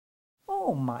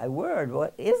Oh, my word,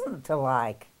 what isn't to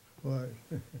like What?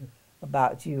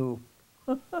 about you?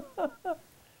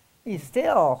 He's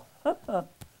still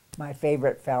my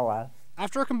favorite fella.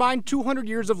 After a combined 200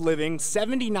 years of living,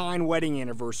 79 wedding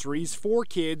anniversaries, 4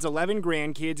 kids, 11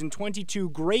 grandkids, and 22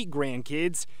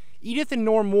 great-grandkids, Edith and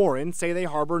Norm Warren say they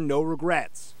harbor no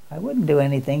regrets. I wouldn't do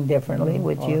anything differently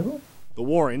with you. The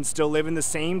Warrens still live in the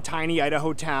same tiny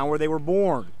Idaho town where they were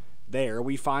born. There,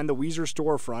 we find the Weiser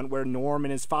storefront where Norm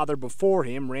and his father before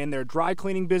him ran their dry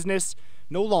cleaning business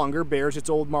no longer bears its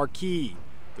old marquee.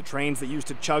 The trains that used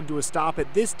to chug to a stop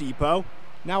at this depot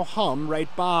now hum right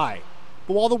by.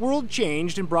 But while the world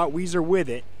changed and brought Weiser with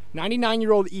it,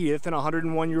 99-year-old Edith and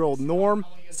 101-year-old Norm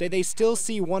say they still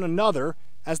see one another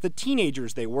as the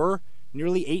teenagers they were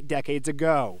nearly 8 decades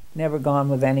ago. Never gone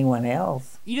with anyone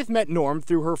else. Edith met Norm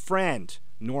through her friend,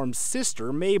 Norm's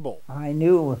sister, Mabel. I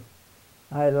knew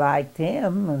I liked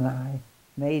him, and I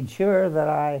made sure that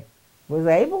I was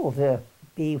able to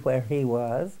be where he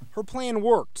was. Her plan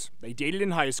worked. They dated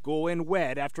in high school and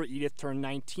wed after Edith turned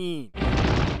 19.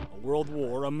 A world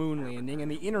war, a moon landing, and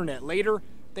the internet later,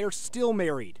 they're still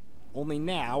married. Only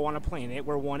now on a planet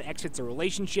where one exits a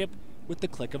relationship with the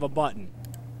click of a button.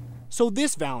 So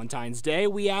this Valentine's Day,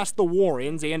 we asked the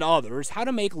Warrens and others how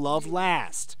to make love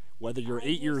last. Whether you're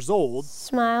 8 years old,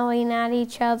 smiling at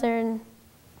each other and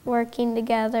working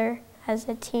together as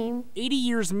a team. 80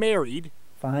 years married,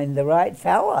 Find the right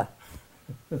fella.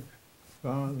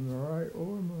 Find the right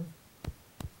woman.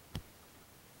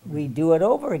 We do it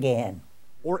over again.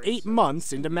 or 8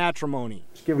 months into matrimony.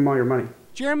 Just give them all your money.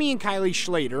 Jeremy and Kylie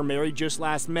Schlater married just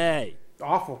last May.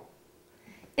 Awful.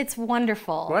 It's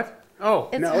wonderful. What? Oh,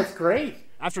 no, it's great.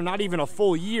 After not even a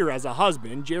full year as a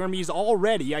husband, Jeremy's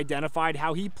already identified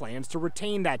how he plans to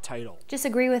retain that title. Just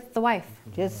agree with the wife.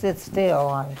 Just sit still.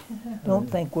 I don't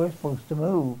think we're supposed to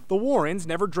move. The Warrens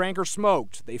never drank or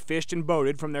smoked. They fished and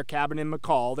boated from their cabin in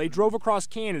McCall. They drove across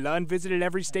Canada and visited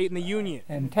every state in the Union.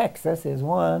 And Texas is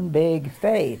one big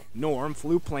state. Norm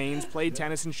flew planes, played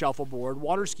tennis and shuffleboard,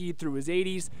 water skied through his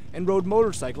 80s, and rode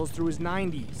motorcycles through his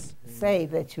 90s. Say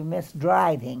that you miss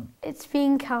driving. It's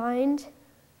being kind.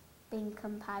 Being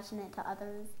compassionate to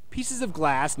others. Pieces of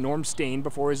glass Norm stained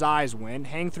before his eyes went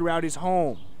hang throughout his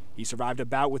home. He survived a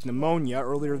bout with pneumonia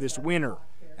earlier this winter.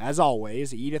 As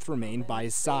always, Edith remained by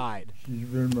his side. She's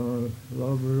been my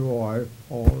lovely wife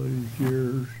all these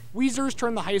years. Weezers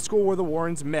turned the high school where the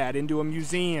Warrens met into a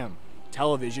museum.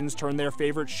 Televisions turned their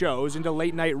favorite shows into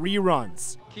late-night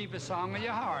reruns. Keep a song in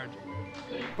your heart.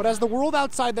 But as the world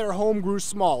outside their home grew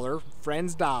smaller,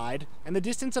 friends died, and the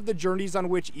distance of the journeys on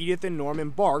which Edith and Norm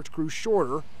embarked grew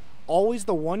shorter, always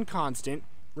the one constant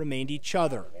remained each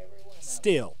other.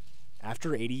 Still,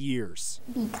 after 80 years.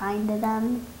 Be kind to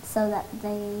them so that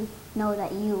they know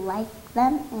that you like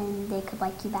them and they could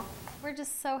like you back. We're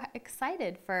just so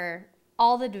excited for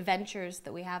all the adventures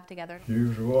that we have together. She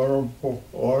was a wonderful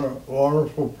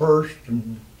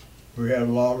person. We had a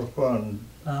lot of fun.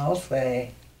 I'll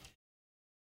say.